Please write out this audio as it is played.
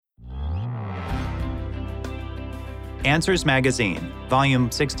Answers Magazine, Volume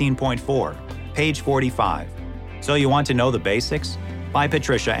 16.4, page 45. So You Want to Know the Basics? By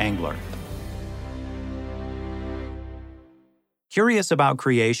Patricia Engler. Curious about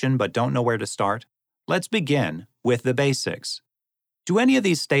creation but don't know where to start? Let's begin with the basics. Do any of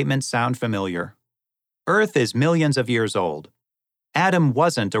these statements sound familiar? Earth is millions of years old. Adam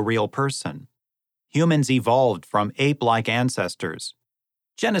wasn't a real person. Humans evolved from ape-like ancestors.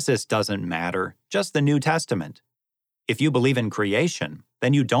 Genesis doesn't matter, just the New Testament. If you believe in creation,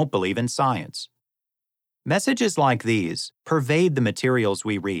 then you don't believe in science. Messages like these pervade the materials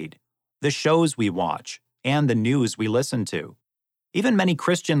we read, the shows we watch, and the news we listen to. Even many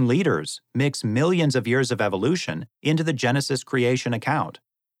Christian leaders mix millions of years of evolution into the Genesis creation account.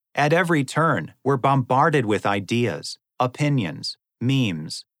 At every turn, we're bombarded with ideas, opinions,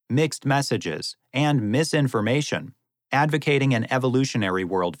 memes, mixed messages, and misinformation, advocating an evolutionary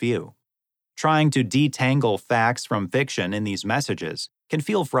worldview. Trying to detangle facts from fiction in these messages can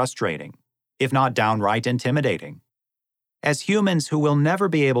feel frustrating, if not downright intimidating. As humans who will never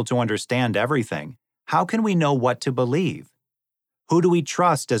be able to understand everything, how can we know what to believe? Who do we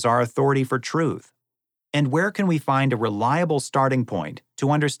trust as our authority for truth? And where can we find a reliable starting point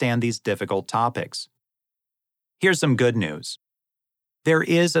to understand these difficult topics? Here's some good news. There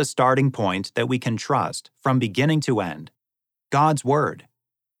is a starting point that we can trust from beginning to end: God's Word.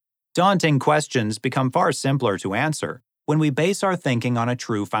 Daunting questions become far simpler to answer when we base our thinking on a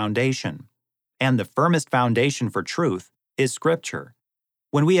true foundation. And the firmest foundation for truth is Scripture.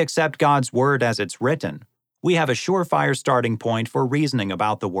 When we accept God's Word as it's written, we have a surefire starting point for reasoning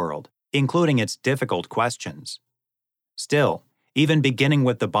about the world, including its difficult questions. Still, even beginning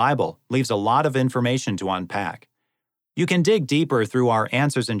with the Bible leaves a lot of information to unpack. You can dig deeper through our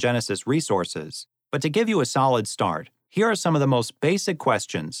Answers in Genesis resources, but to give you a solid start, here are some of the most basic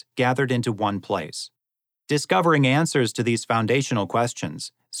questions gathered into one place. Discovering answers to these foundational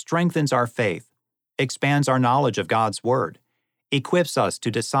questions strengthens our faith, expands our knowledge of God's Word, equips us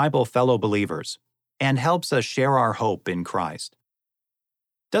to disciple fellow believers, and helps us share our hope in Christ.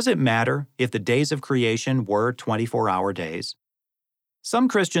 Does it matter if the days of creation were 24-hour days? Some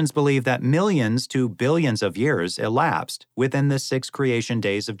Christians believe that millions to billions of years elapsed within the 6 creation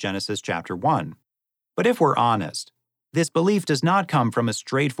days of Genesis chapter 1. But if we're honest, this belief does not come from a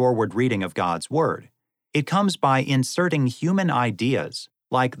straightforward reading of God's Word. It comes by inserting human ideas,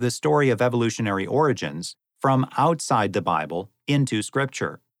 like the story of evolutionary origins, from outside the Bible into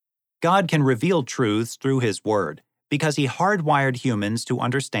Scripture. God can reveal truths through His Word because He hardwired humans to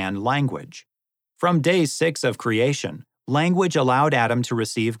understand language. From day 6 of creation, language allowed Adam to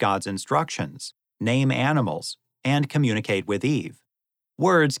receive God's instructions, name animals, and communicate with Eve.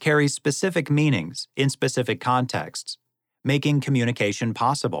 Words carry specific meanings in specific contexts, making communication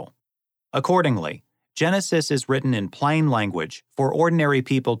possible. Accordingly, Genesis is written in plain language for ordinary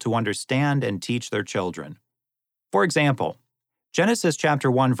people to understand and teach their children. For example, Genesis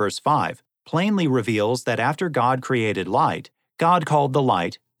chapter 1 verse 5 plainly reveals that after God created light, God called the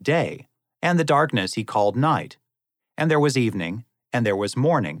light day, and the darkness He called night. And there was evening, and there was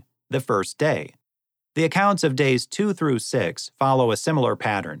morning, the first day. The accounts of days 2 through 6 follow a similar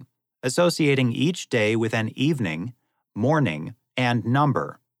pattern, associating each day with an evening, morning, and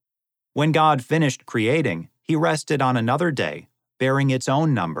number. When God finished creating, He rested on another day, bearing its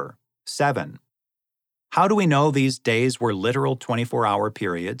own number, 7. How do we know these days were literal 24-hour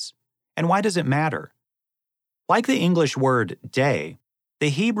periods? And why does it matter? Like the English word day, the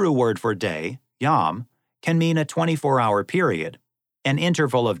Hebrew word for day, yom, can mean a 24-hour period, an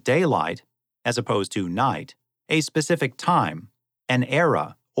interval of daylight, as opposed to night, a specific time, an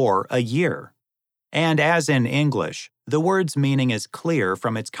era, or a year. And as in English, the word's meaning is clear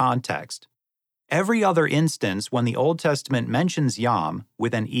from its context. Every other instance when the Old Testament mentions yom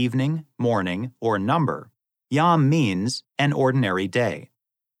with an evening, morning, or number, yom means an ordinary day.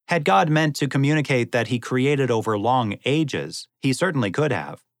 Had God meant to communicate that He created over long ages, He certainly could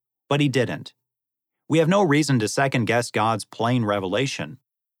have, but He didn't. We have no reason to second-guess God's plain revelation.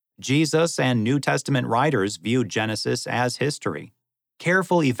 Jesus and New Testament writers viewed Genesis as history.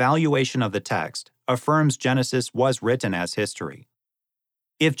 Careful evaluation of the text affirms Genesis was written as history.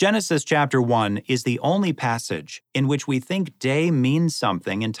 If Genesis chapter 1 is the only passage in which we think day means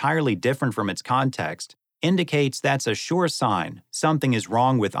something entirely different from its context, indicates that's a sure sign something is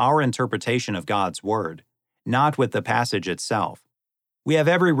wrong with our interpretation of God's Word, not with the passage itself. We have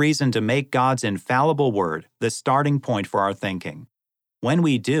every reason to make God's infallible Word the starting point for our thinking. When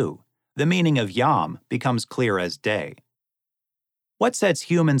we do, the meaning of yom becomes clear as day. What sets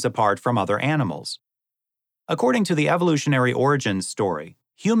humans apart from other animals? According to the evolutionary origins story,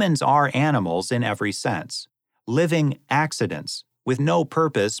 humans are animals in every sense, living accidents with no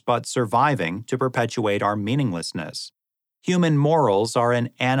purpose but surviving to perpetuate our meaninglessness. Human morals are an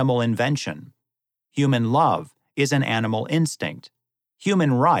animal invention. Human love is an animal instinct.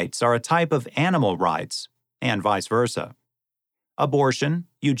 Human rights are a type of animal rights, and vice versa. Abortion,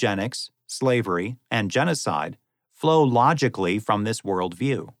 eugenics, slavery, and genocide flow logically from this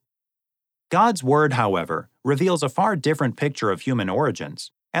worldview. God's Word, however, reveals a far different picture of human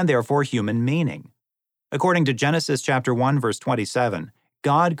origins, and therefore human meaning. According to Genesis chapter 1, verse 27,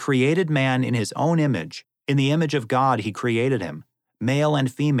 God created man in his own image. In the image of God he created him. Male and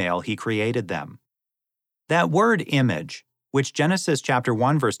female he created them. That word image, which Genesis chapter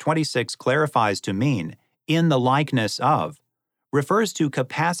 1, verse 26 clarifies to mean in the likeness of, refers to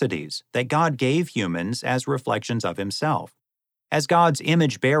capacities that God gave humans as reflections of himself. As God's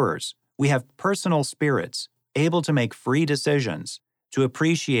image bearers, we have personal spirits, able to make free decisions, to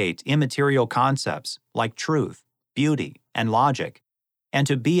appreciate immaterial concepts like truth, beauty, and logic, and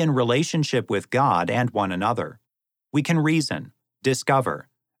to be in relationship with God and one another. We can reason, discover,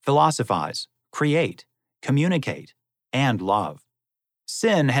 philosophize, create, communicate, and love.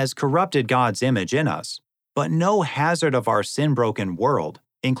 Sin has corrupted God's image in us, but no hazard of our sin-broken world,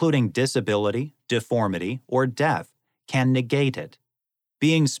 including disability, deformity, or death, can negate it.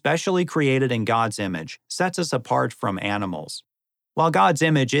 Being specially created in God's image sets us apart from animals. While God's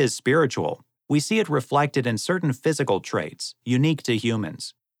image is spiritual, we see it reflected in certain physical traits unique to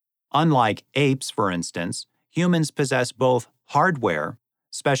humans. Unlike apes, for instance, humans possess both hardware,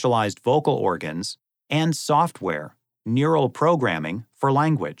 specialized vocal organs, and software, neural programming for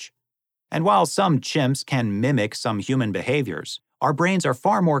language. And while some chimps can mimic some human behaviors, our brains are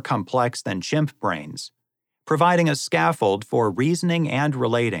far more complex than chimp brains, providing a scaffold for reasoning and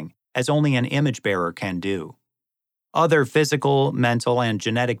relating as only an image bearer can do. Other physical, mental, and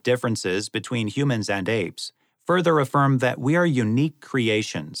genetic differences between humans and apes further affirm that we are unique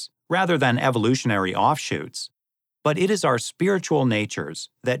creations rather than evolutionary offshoots. But it is our spiritual natures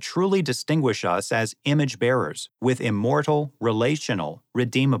that truly distinguish us as image bearers with immortal, relational,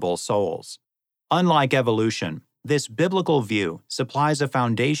 redeemable souls. Unlike evolution, this biblical view supplies a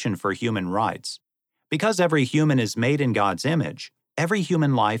foundation for human rights. Because every human is made in God's image, every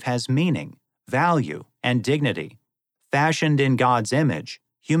human life has meaning, value, and dignity. Fashioned in God's image,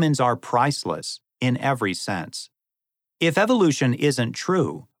 humans are priceless in every sense. If evolution isn't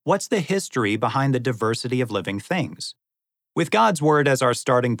true, what's the history behind the diversity of living things? With God's Word as our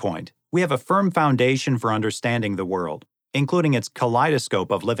starting point, we have a firm foundation for understanding the world, including its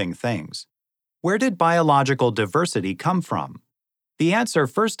kaleidoscope of living things. Where did biological diversity come from? The answer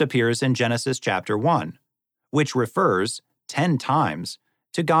first appears in Genesis chapter 1, which refers, 10 times,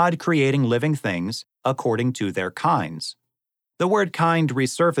 to God creating living things according to their kinds. The word kind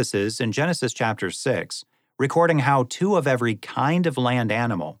resurfaces in Genesis chapter 6, recording how 2 of every kind of land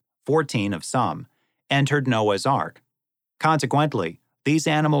animal, 14 of some, entered Noah's ark. Consequently, these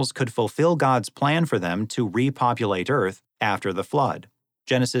animals could fulfill God's plan for them to repopulate earth after the flood.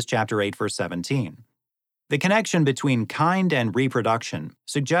 Genesis chapter 8, verse 17. The connection between kind and reproduction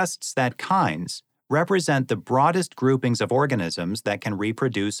suggests that kinds represent the broadest groupings of organisms that can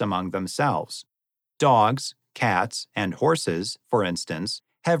reproduce among themselves. Dogs, cats, and horses, for instance,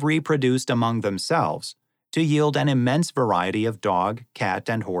 have reproduced among themselves to yield an immense variety of dog, cat,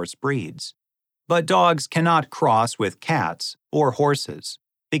 and horse breeds. But dogs cannot cross with cats or horses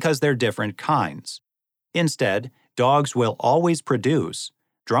because they're different kinds. Instead, dogs will always produce,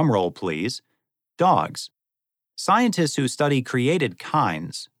 drumroll please, dogs. Scientists who study created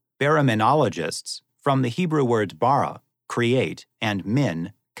kinds, baraminologists, from the Hebrew words bara, create, and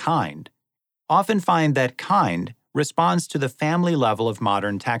min, kind, often find that kind responds to the family level of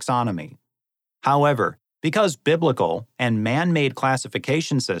modern taxonomy. However, because biblical and man-made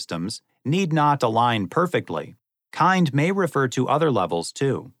classification systems need not align perfectly, kind may refer to other levels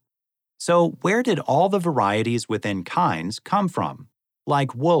too. So where did all the varieties within kinds come from,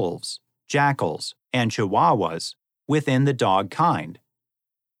 like wolves, jackals, and chihuahuas within the dog kind?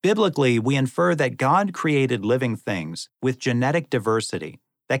 Biblically, we infer that God created living things with genetic diversity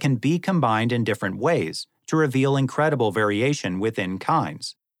that can be combined in different ways to reveal incredible variation within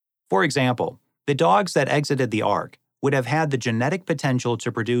kinds. For example, the dogs that exited the ark would have had the genetic potential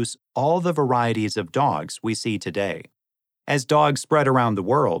to produce all the varieties of dogs we see today. As dogs spread around the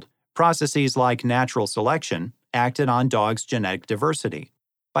world, processes like natural selection acted on dogs' genetic diversity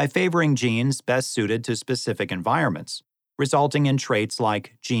by favoring genes best suited to specific environments, resulting in traits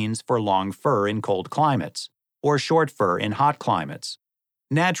like genes for long fur in cold climates or short fur in hot climates.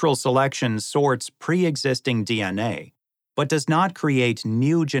 Natural selection sorts pre-existing DNA, but does not create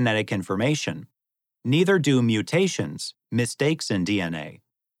new genetic information. Neither do mutations, mistakes in DNA.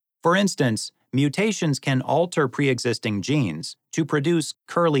 For instance, mutations can alter pre-existing genes to produce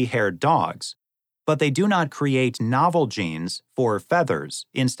curly-haired dogs, but they do not create novel genes for feathers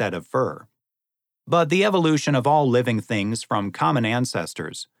instead of fur. But the evolution of all living things from common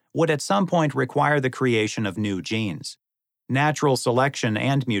ancestors would at some point require the creation of new genes. Natural selection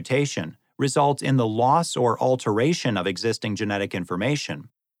and mutation result in the loss or alteration of existing genetic information,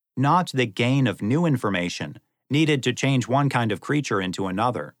 not the gain of new information needed to change one kind of creature into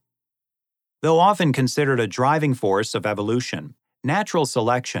another. Though often considered a driving force of evolution, natural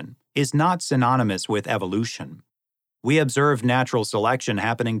selection is not synonymous with evolution. We observe natural selection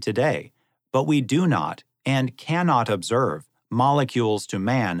happening today, but we do not and cannot observe molecules to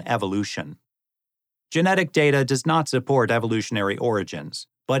man evolution. Genetic data does not support evolutionary origins,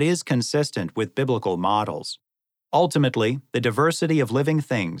 but is consistent with biblical models. Ultimately, the diversity of living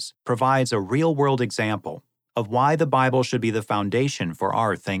things provides a real-world example of why the Bible should be the foundation for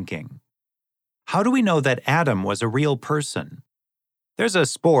our thinking. How do we know that Adam was a real person? There's a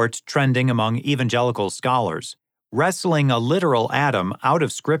sport trending among evangelical scholars, wrestling a literal Adam out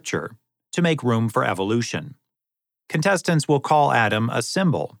of Scripture to make room for evolution. Contestants will call Adam a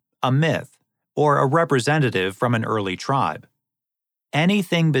symbol, a myth, or a representative from an early tribe.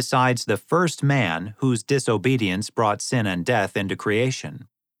 Anything besides the first man whose disobedience brought sin and death into creation.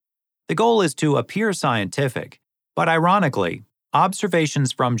 The goal is to appear scientific, but ironically,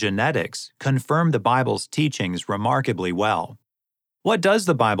 observations from genetics confirm the Bible's teachings remarkably well. What does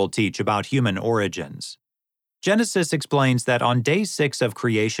the Bible teach about human origins? Genesis explains that on day 6 of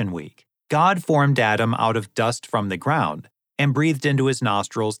creation week, God formed Adam out of dust from the ground and breathed into his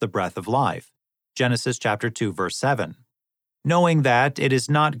nostrils the breath of life. Genesis chapter 2, verse 7. Knowing that it is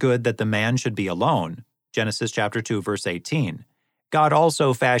not good that the man should be alone. Genesis chapter 2, verse 18. God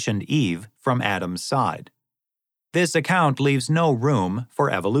also fashioned Eve from Adam's side. This account leaves no room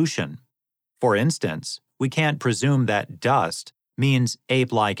for evolution. For instance, we can't presume that dust means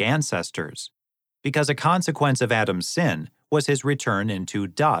ape-like ancestors, because a consequence of Adam's sin was his return into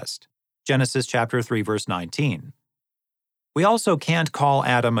dust. Genesis chapter 3, verse 19. We also can't call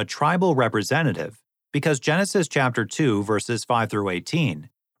Adam a tribal representative because Genesis chapter 2, verses 5 through 18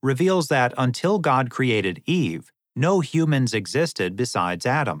 reveals that until God created Eve, no humans existed besides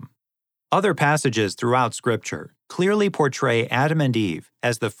Adam. Other passages throughout Scripture clearly portray Adam and Eve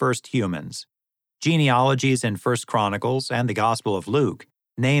as the first humans. Genealogies in 1 Chronicles and the Gospel of Luke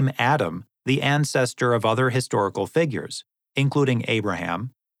name Adam the ancestor of other historical figures, including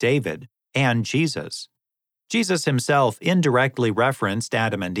Abraham, David, and Jesus. Jesus himself indirectly referenced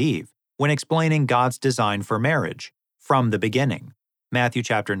Adam and Eve when explaining God's design for marriage from the beginning, Matthew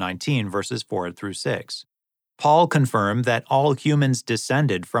chapter 19, verses 4 through 6. Paul confirmed that all humans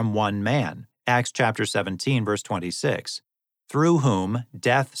descended from one man, Acts chapter 17, verse 26, through whom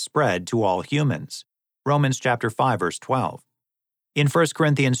death spread to all humans, Romans chapter 5, verse 12. In 1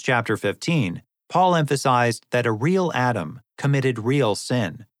 Corinthians chapter 15, Paul emphasized that a real Adam committed real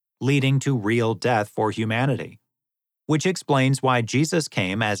sin, leading to real death for humanity, which explains why Jesus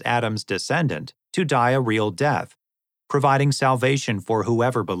came as Adam's descendant to die a real death, providing salvation for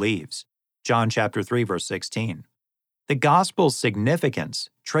whoever believes. John chapter 3, verse 16. The gospel's significance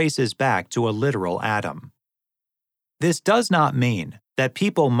traces back to a literal Adam. This does not mean that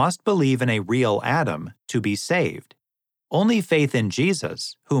people must believe in a real Adam to be saved. Only faith in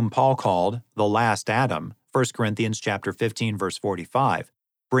Jesus, whom Paul called the last Adam, 1 Corinthians chapter 15, verse 45,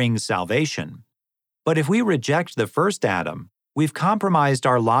 brings salvation. But if we reject the first Adam, we've compromised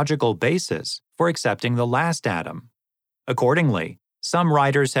our logical basis for accepting the last Adam. Accordingly, some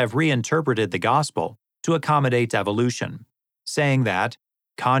writers have reinterpreted the gospel to accommodate evolution, saying that,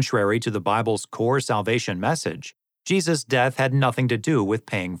 contrary to the Bible's core salvation message, Jesus' death had nothing to do with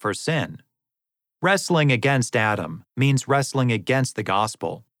paying for sin. Wrestling against Adam means wrestling against the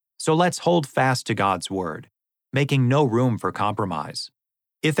gospel, so let's hold fast to God's word, making no room for compromise.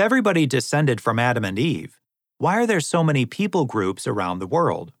 If everybody descended from Adam and Eve, why are there so many people groups around the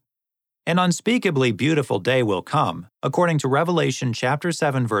world? An unspeakably beautiful day will come, according to Revelation chapter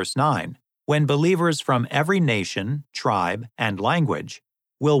 7, verse 9, when believers from every nation, tribe, and language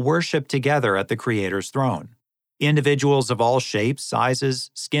will worship together at the Creator's throne. Individuals of all shapes, sizes,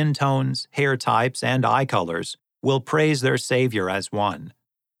 skin tones, hair types, and eye colors will praise their Savior as one.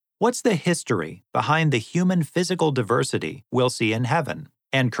 What's the history behind the human physical diversity we'll see in heaven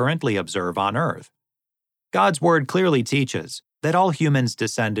and currently observe on earth? God's word clearly teaches that all humans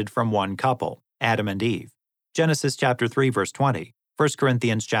descended from one couple, Adam and Eve. Genesis chapter 3, verse 20, 1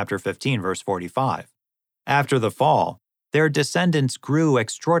 Corinthians chapter 15, verse 45. After the fall, their descendants grew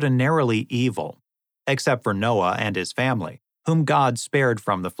extraordinarily evil, except for Noah and his family, whom God spared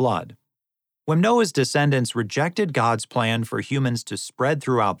from the flood. When Noah's descendants rejected God's plan for humans to spread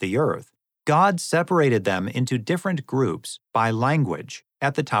throughout the earth, God separated them into different groups by language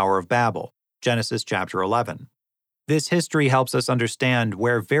at the Tower of Babel, Genesis chapter 11. This history helps us understand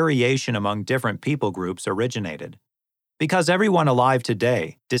where variation among different people groups originated. Because everyone alive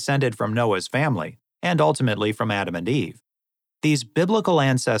today descended from Noah's family, and ultimately from Adam and Eve, these biblical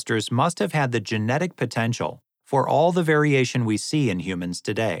ancestors must have had the genetic potential for all the variation we see in humans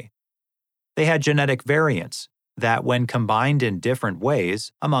today. They had genetic variants that, when combined in different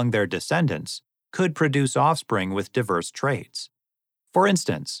ways among their descendants, could produce offspring with diverse traits. For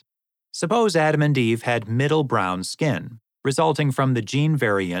instance, suppose Adam and Eve had middle brown skin, resulting from the gene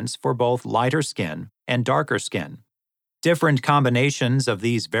variants for both lighter skin and darker skin. Different combinations of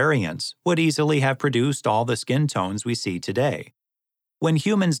these variants would easily have produced all the skin tones we see today. When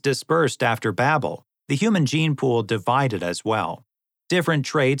humans dispersed after Babel, the human gene pool divided as well. Different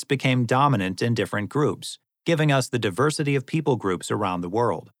traits became dominant in different groups, giving us the diversity of people groups around the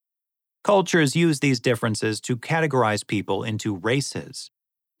world. Cultures use these differences to categorize people into races.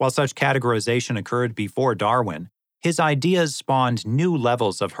 While such categorization occurred before Darwin, his ideas spawned new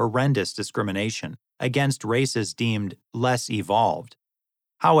levels of horrendous discrimination against races deemed less evolved.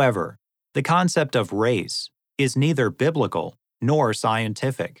 However, the concept of race is neither biblical nor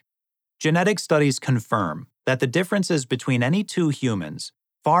scientific. Genetic studies confirm that the differences between any two humans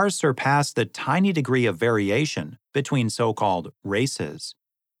far surpass the tiny degree of variation between so-called races.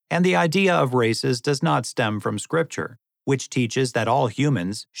 And the idea of races does not stem from Scripture, which teaches that all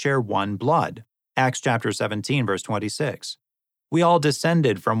humans share one blood. Acts chapter 17, verse 26. We all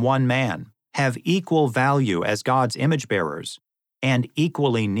descended from one man, have equal value as God's image bearers, and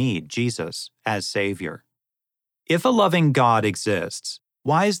equally need Jesus as Savior. If a loving God exists,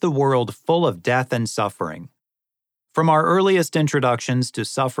 why is the world full of death and suffering? From our earliest introductions to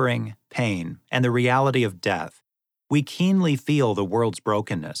suffering, pain, and the reality of death, we keenly feel the world's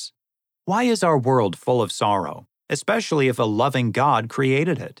brokenness. Why is our world full of sorrow, especially if a loving God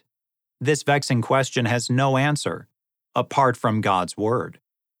created it? This vexing question has no answer, apart from God's Word.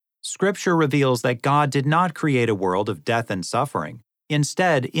 Scripture reveals that God did not create a world of death and suffering.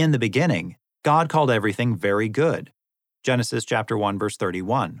 Instead, in the beginning, God called everything very good. Genesis chapter 1, verse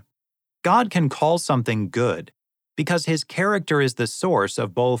 31. God can call something good because His character is the source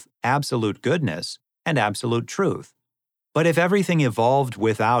of both absolute goodness and absolute truth. But if everything evolved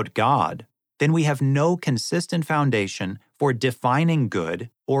without God, then we have no consistent foundation for defining good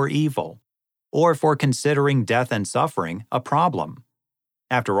or evil, or for considering death and suffering a problem.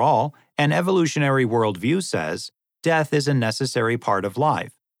 After all, an evolutionary worldview says death is a necessary part of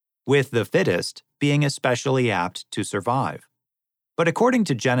life, with the fittest being especially apt to survive. But according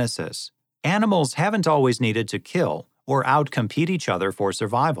to Genesis, animals haven't always needed to kill or outcompete each other for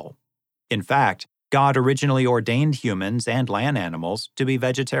survival. In fact, God originally ordained humans and land animals to be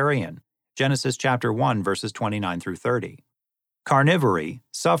vegetarian. Genesis chapter 1, verses 29 through 30. Carnivory,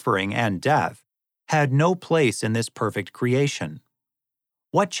 suffering, and death had no place in this perfect creation.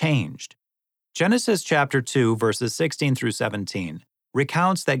 What changed? Genesis chapter 2, verses 16 through 17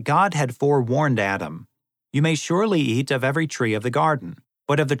 recounts that God had forewarned Adam, "You may surely eat of every tree of the garden,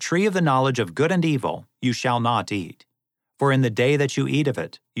 but of the tree of the knowledge of good and evil you shall not eat. For in the day that you eat of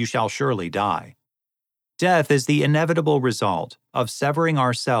it, you shall surely die." Death is the inevitable result of severing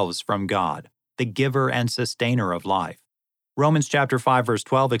ourselves from God, the giver and sustainer of life. Romans chapter 5, verse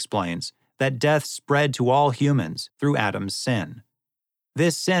 12 explains that death spread to all humans through Adam's sin.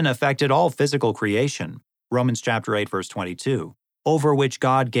 This sin affected all physical creation, Romans chapter 8, verse 22, over which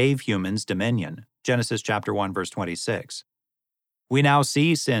God gave humans dominion, Genesis chapter 1, verse 26. We now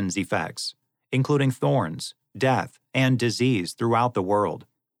see sin's effects, including thorns, death, and disease throughout the world,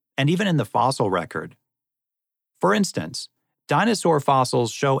 and even in the fossil record. For instance, dinosaur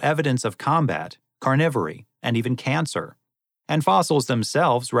fossils show evidence of combat, carnivory, and even cancer, and fossils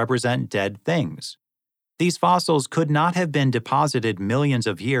themselves represent dead things. These fossils could not have been deposited millions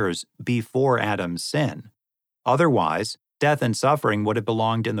of years before Adam's sin. Otherwise, death and suffering would have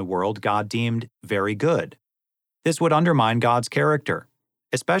belonged in the world God deemed very good. This would undermine God's character,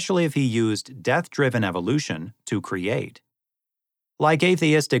 especially if He used death-driven evolution to create. Like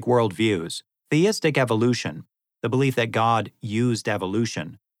atheistic worldviews, theistic evolution, the belief that God used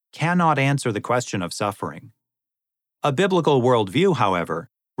evolution, cannot answer the question of suffering. A biblical worldview, however,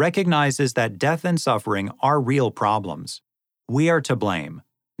 recognizes that death and suffering are real problems. We are to blame,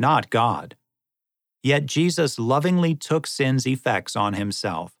 not God. Yet Jesus lovingly took sin's effects on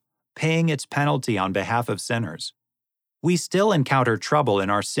Himself, paying its penalty on behalf of sinners. We still encounter trouble in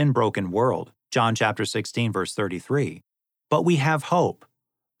our sin-broken world, John chapter 16, verse 33. But we have hope,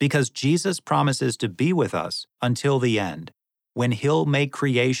 because Jesus promises to be with us until the end, when He'll make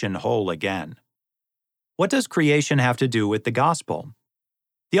creation whole again. What does creation have to do with the gospel?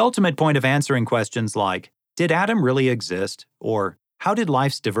 The ultimate point of answering questions like, did Adam really exist? Or how did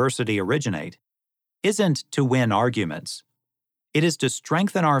life's diversity originate? Isn't to win arguments. It is to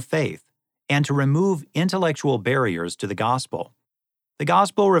strengthen our faith and to remove intellectual barriers to the gospel. The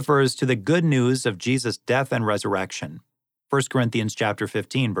gospel refers to the good news of Jesus' death and resurrection. 1 Corinthians chapter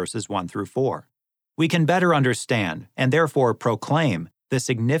 15, verses 1 through 4. We can better understand and therefore proclaim the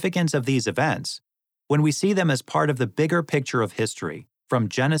significance of these events when we see them as part of the bigger picture of history, from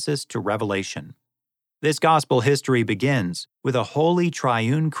Genesis to Revelation. This gospel history begins with a holy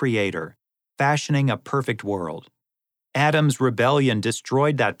triune creator fashioning a perfect world. Adam's rebellion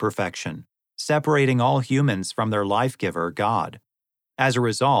destroyed that perfection, separating all humans from their life-giver, God. As a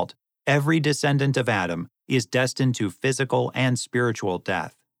result, every descendant of Adam is destined to physical and spiritual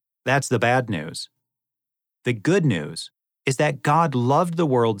death. That's the bad news. The good news is that God loved the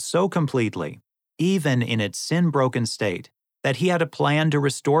world so completely, even in its sin-broken state, that He had a plan to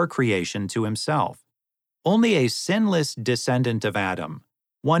restore creation to Himself. Only a sinless descendant of Adam,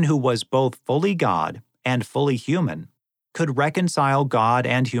 one who was both fully God and fully human, could reconcile God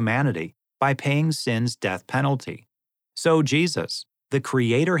and humanity by paying sin's death penalty. So Jesus, the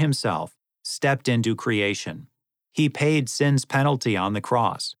Creator Himself, stepped into creation. He paid sin's penalty on the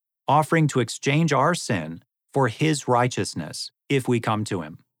cross, offering to exchange our sin for His righteousness if we come to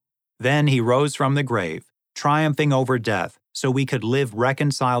Him. Then He rose from the grave, triumphing over death, so we could live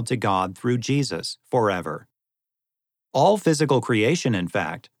reconciled to God through Jesus forever. All physical creation, in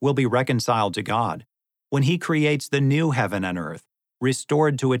fact, will be reconciled to God when He creates the new heaven and earth,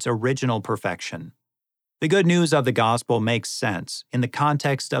 restored to its original perfection. The good news of the gospel makes sense in the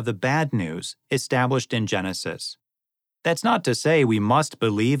context of the bad news established in Genesis. That's not to say we must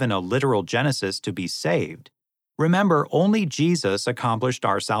believe in a literal Genesis to be saved. Remember, only Jesus accomplished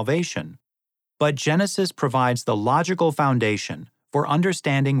our salvation. But Genesis provides the logical foundation for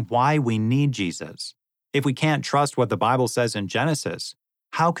understanding why we need Jesus. If we can't trust what the Bible says in Genesis,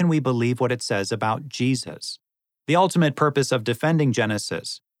 how can we believe what it says about Jesus? The ultimate purpose of defending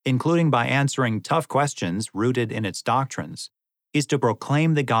Genesis, including by answering tough questions rooted in its doctrines, is to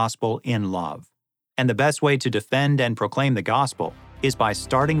proclaim the gospel in love. And the best way to defend and proclaim the gospel is by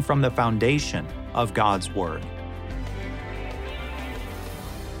starting from the foundation of God's Word.